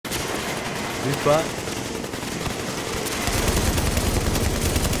This bot?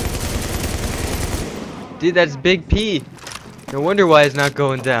 Dude, that's Big P. No wonder why it's not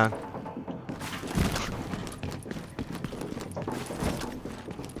going down.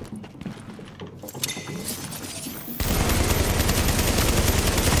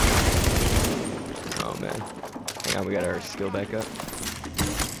 Oh man. Hang on, we got our skill back up.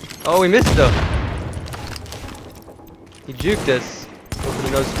 Oh, we missed though. He juked us. Go for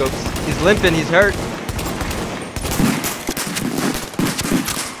the no scopes. He's limping, he's hurt.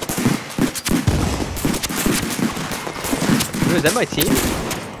 Ooh, is that my team?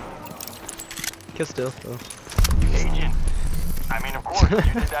 Kill still. Oh. Agent, I mean, of course,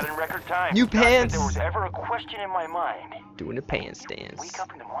 you did that in record time. You Not that pants. there was ever a question in my mind. Doing the pants dance. Wake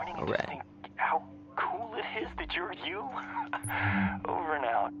up in the morning and Alright. just think how cool it is that you're you. Over and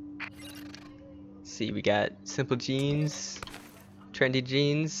out. See, we got simple jeans, trendy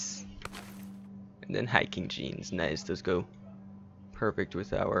jeans, and then hiking jeans. Nice, those go perfect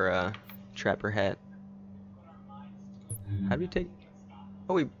with our trapper hat. How do we take?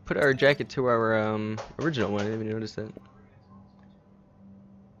 Oh, we put our jacket to our original one. I didn't even notice that.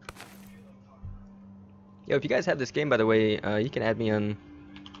 Yo, if you guys have this game, by the way, you can add me on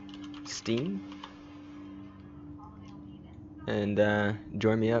Steam and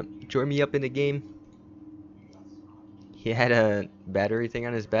join me up. Join me up in the game. He had a battery thing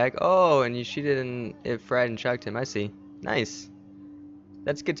on his back. Oh, and you shoot it and it fried and shocked him. I see. Nice.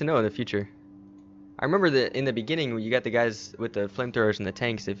 That's good to know in the future. I remember that in the beginning you got the guys with the flamethrowers and the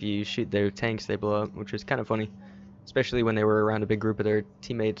tanks. If you shoot their tanks, they blow up, which was kind of funny, especially when they were around a big group of their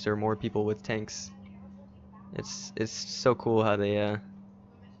teammates or more people with tanks. It's so cool how they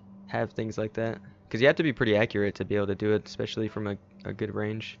have things like that, because you have to be pretty accurate to be able to do it, especially from a good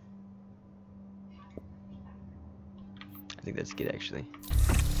range. I think that's good actually.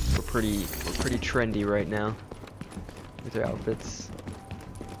 We're pretty trendy right now with our outfits.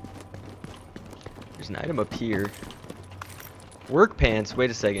 There's an item up here. Work pants. Wait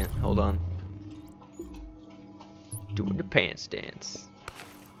a second. Hold on. Doing the pants dance.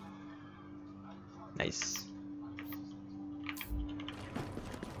 Nice.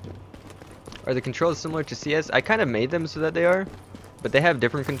 Are the controls similar to CS? I kind of made them so that they are, but they have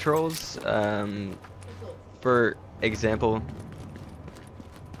different controls. For example,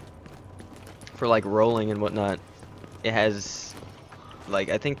 for like rolling and whatnot, it has like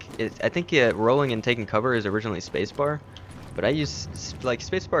I think rolling and taking cover is originally spacebar, but I use like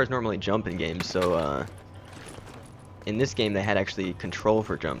spacebar is normally jump in games, so in this game they had actually control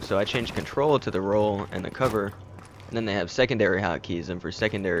for jump, so I changed control to the roll and the cover, and then they have secondary hotkeys, and for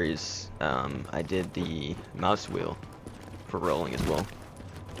secondaries I did the mouse wheel for rolling as well,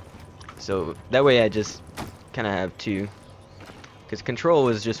 so that way I just kind of have two, because control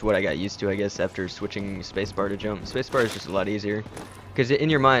was just what I got used to, I guess, after switching spacebar to jump. Spacebar is just a lot easier, because in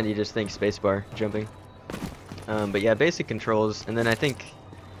your mind you just think spacebar jumping. But yeah, basic controls, and then I think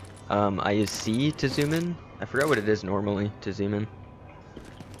I use C to zoom in. I forgot what it is normally to zoom in.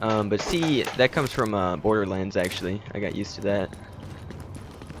 But C, that comes from Borderlands actually. I got used to that.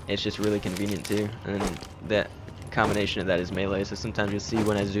 It's just really convenient too. And then that combination of that is melee, so sometimes you'll see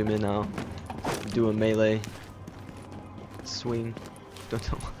when I zoom in I'll do a melee swing.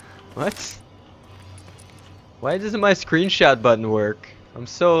 Don't know. What? Why doesn't my screenshot button work? I'm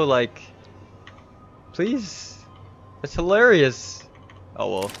so like, please. That's hilarious.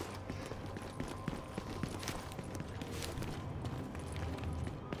 Oh well.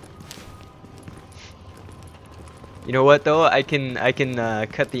 You know what though? I can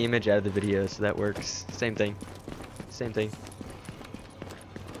cut the image out of the video, so that works. Same thing. Same thing.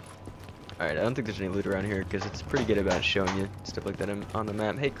 Alright, I don't think there's any loot around here because it's pretty good about showing you stuff like that on the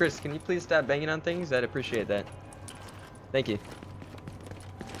map. Hey Chris, can you please stop banging on things? I'd appreciate that. Thank you.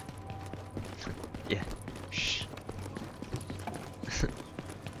 Yeah. Shh.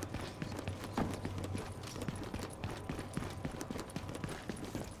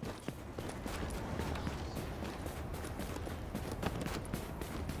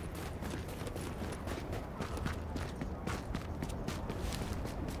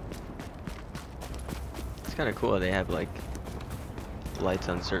 It's kind of cool how they have like lights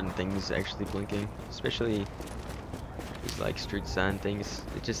on certain things actually blinking, especially these like street sign things.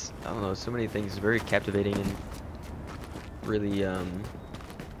 It just, I don't know, so many things, very captivating and really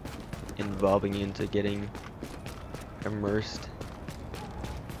involving you into getting immersed,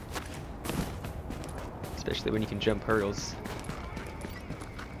 especially when you can jump hurdles.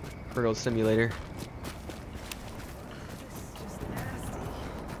 Hurdle simulator.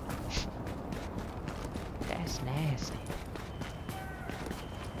 That's nasty.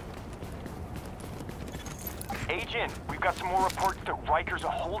 Agent, we've got some more reports that Rikers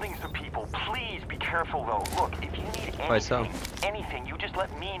are holding some people. Please be careful, though. Look, if you need I saw. anything, you just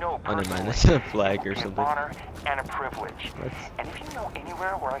let me know Oh, personally. never mind. That's a flag or It's an something. honor and a privilege. What? And if you know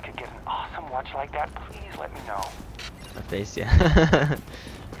anywhere where I could get an awesome watch like that, please let me know. My face, yeah.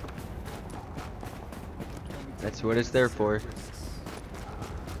 That's what it's there for.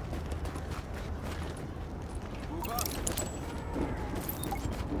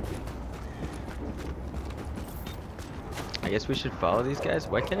 I guess we should follow these guys.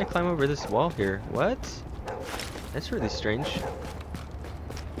 Why can't I climb over this wall here? What? That's really strange.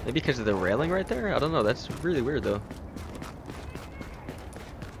 Maybe because of the railing right there? I don't know. That's really weird though.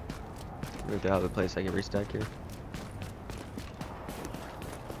 Moved out of the place. I can restock here.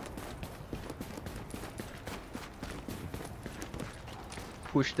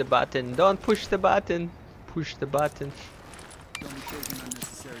 Push the button. Don't push the button. Push the button.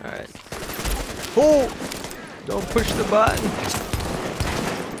 Alright. Oh! Don't push the button.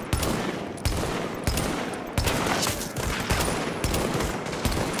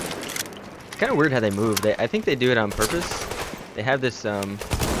 It's kind of weird how they move. I think they do it on purpose. They have this they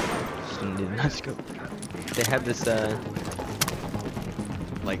have this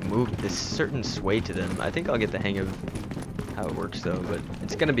like move, this certain sway to them. I think I'll get the hang of how it works though, but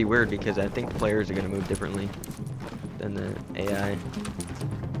it's gonna be weird because I think players are gonna move differently than the AI.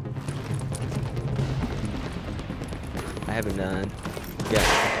 I haven't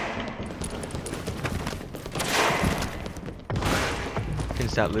can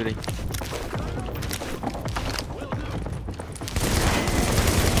stop looting.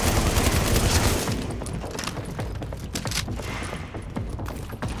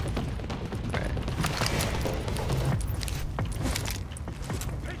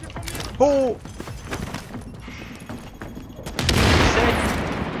 Oh!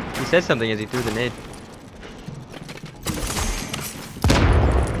 He said something as he threw the nade.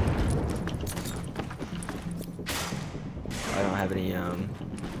 I don't have any,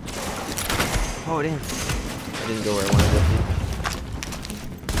 Oh, damn. I didn't go where I wanted to.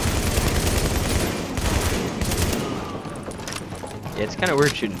 Yeah, it's kind of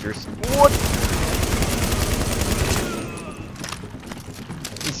weird shooting first. What?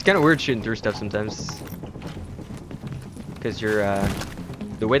 It's kind of weird shooting through stuff sometimes. Because you're,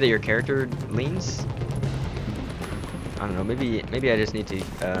 the way that your character leans. I don't know, maybe I just need to,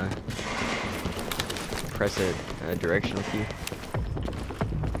 press a directional key.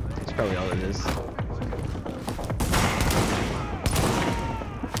 That's probably all it is.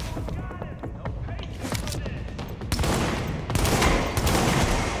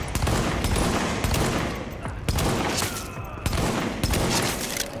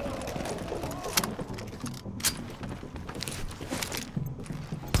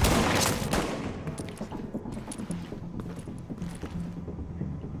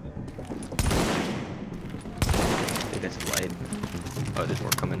 That's light. Oh, there's more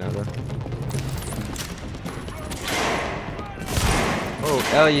coming out though.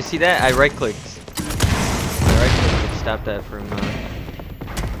 Oh, you see that? I right clicked. To stop that from.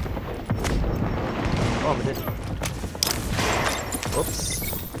 Oh, I'm dead. Whoops.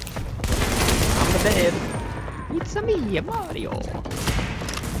 I'm dead. It's a me, Mario.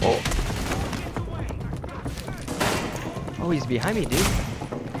 Oh. Oh, he's behind me, dude.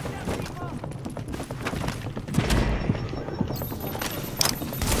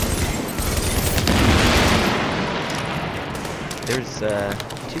 There's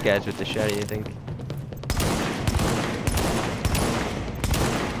two guys with the shotty, I think.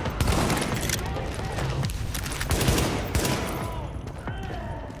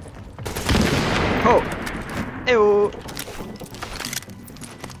 Oh! Ew!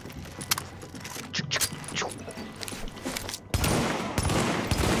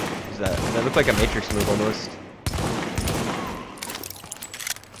 That looked like a Matrix move almost.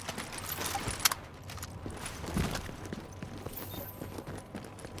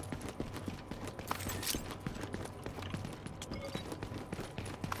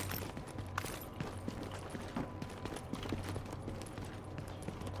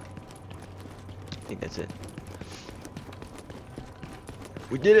 I think that's it.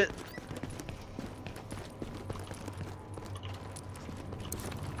 We did it!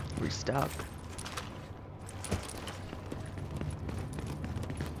 We stopped.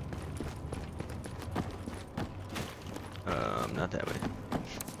 Not that way.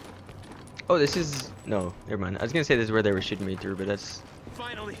 Oh, this is... No, never mind. I was gonna say this is where they were shooting me through, but that's...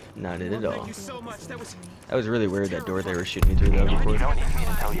 Finally. Not it at all. Thank you so much. That was really weird, that door they were shooting me through though before. You don't need me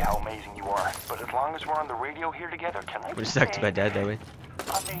to tell you how amazing you are, but as long as we're on the radio here together, can I Would have sucked if I died that way.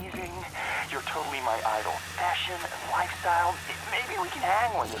 amazing? you're totally my idol. Fashion and lifestyle, maybe we can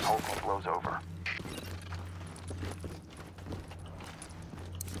hang when this whole thing blows over.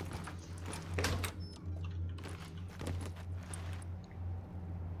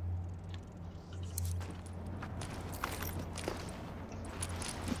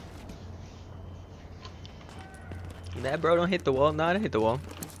 That bro, don't hit the wall. No, I don't hit the wall.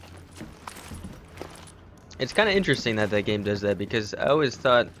 It's kind of interesting that that game does that, because I always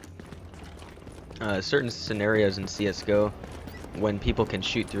thought certain scenarios in CSGO, when people can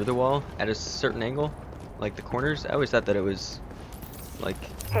shoot through the wall at a certain angle, like the corners, I always thought that it was like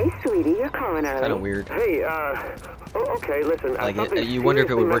Hey, sweetie, you're calling early. kind of weird. Hey, okay, listen. Like you wonder if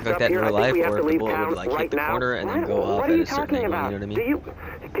it would work like that in real life, or if the bullet would like hit the corner and then go off at a certain angle. You know what I mean?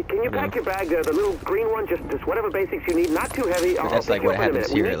 Can you pack your bag, the little green one, just whatever basics you need, not too heavy. But that's like what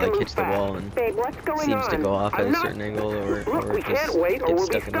happens here. It like hits the wall and Babe, what's going seems on? to go off at a certain angle, or we it can't just wait, or gets we'll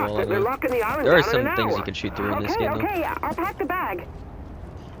be stuck in the wall. I They're don't know. locking the island There are down in some an things hour. you can shoot through in this game, though. Okay, I'll pack the bag.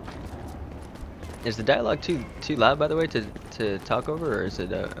 Is the dialogue too loud, by the way, to talk over, or is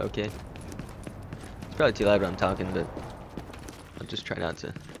it okay? It's probably too loud when I'm talking, but I'll just try not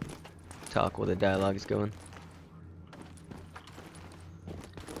to talk while the dialogue is going.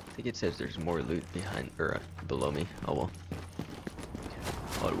 I think it says there's more loot behind or below me. Oh well.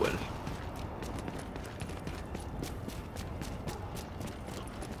 Oh well.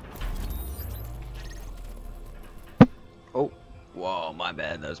 Oh, whoa, my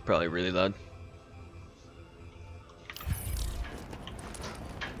bad. That was probably really loud.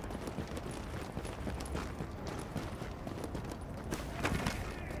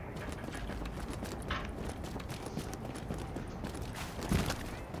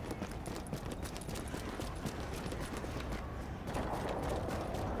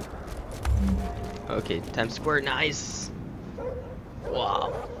 Okay, Times Square, nice.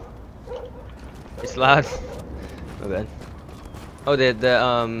 Wow. It's loud. My bad. Oh,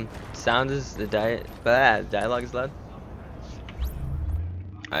 the sound is the dialogue is loud.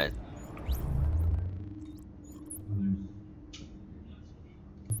 All right.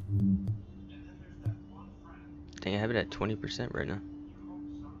 Dang, I have it at 20% right now.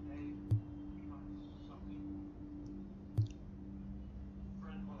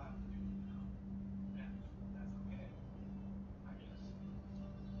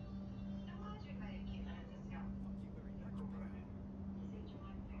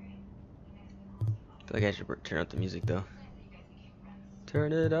 I feel like I should turn up the music though.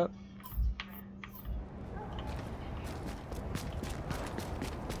 Turn it up.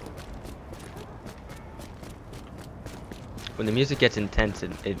 When the music gets intense,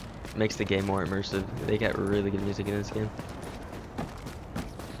 it makes the game more immersive. They got really good music in this game.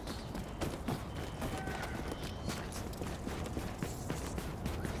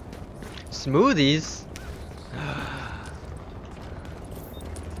 Smoothies?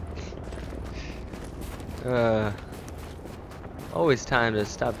 Always time to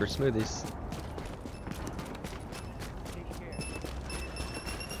stop for smoothies.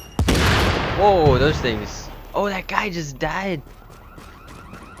 Whoa, those things. Oh, that guy just died.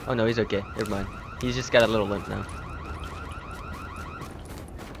 Oh no, he's okay. Never mind. He's just got a little limp now.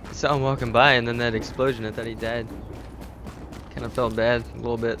 I saw him walking by, and then that explosion, I thought he died. Kind of felt bad, a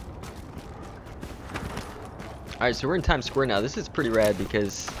little bit. Alright, so we're in Times Square now. This is pretty rad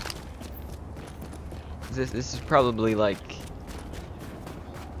because this is probably like,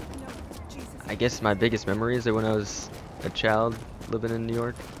 I guess my biggest memories are when I was a child living in New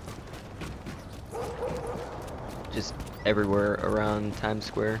York. Just everywhere around Times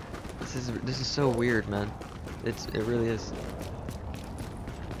Square. This is so weird, man. It really is.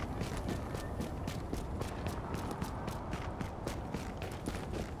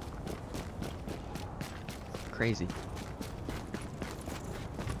 Crazy.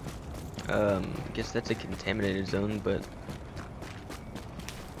 I guess that's a contaminated zone, but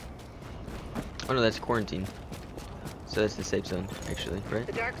oh no, that's quarantine. So that's the safe zone, actually, right?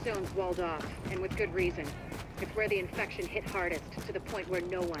 The dark zone's walled off, and with good reason. It's where the infection hit hardest, to the point where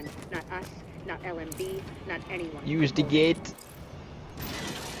no one, not us, not LMB, not anyone. Use the gate.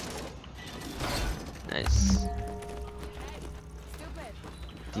 Nice.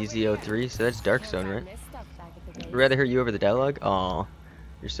 DZ03, so that's dark zone, right? I'd rather hear you over the dialogue. Aw,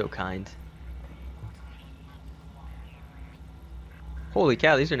 you're so kind. Holy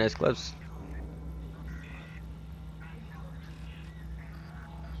cow, these are nice gloves.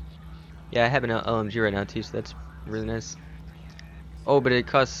 Yeah, I have an LMG right now too, so that's really nice. Oh, but it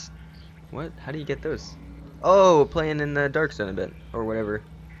costs... What? How do you get those? Oh, playing in the dark zone a bit, or whatever.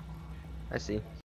 I see.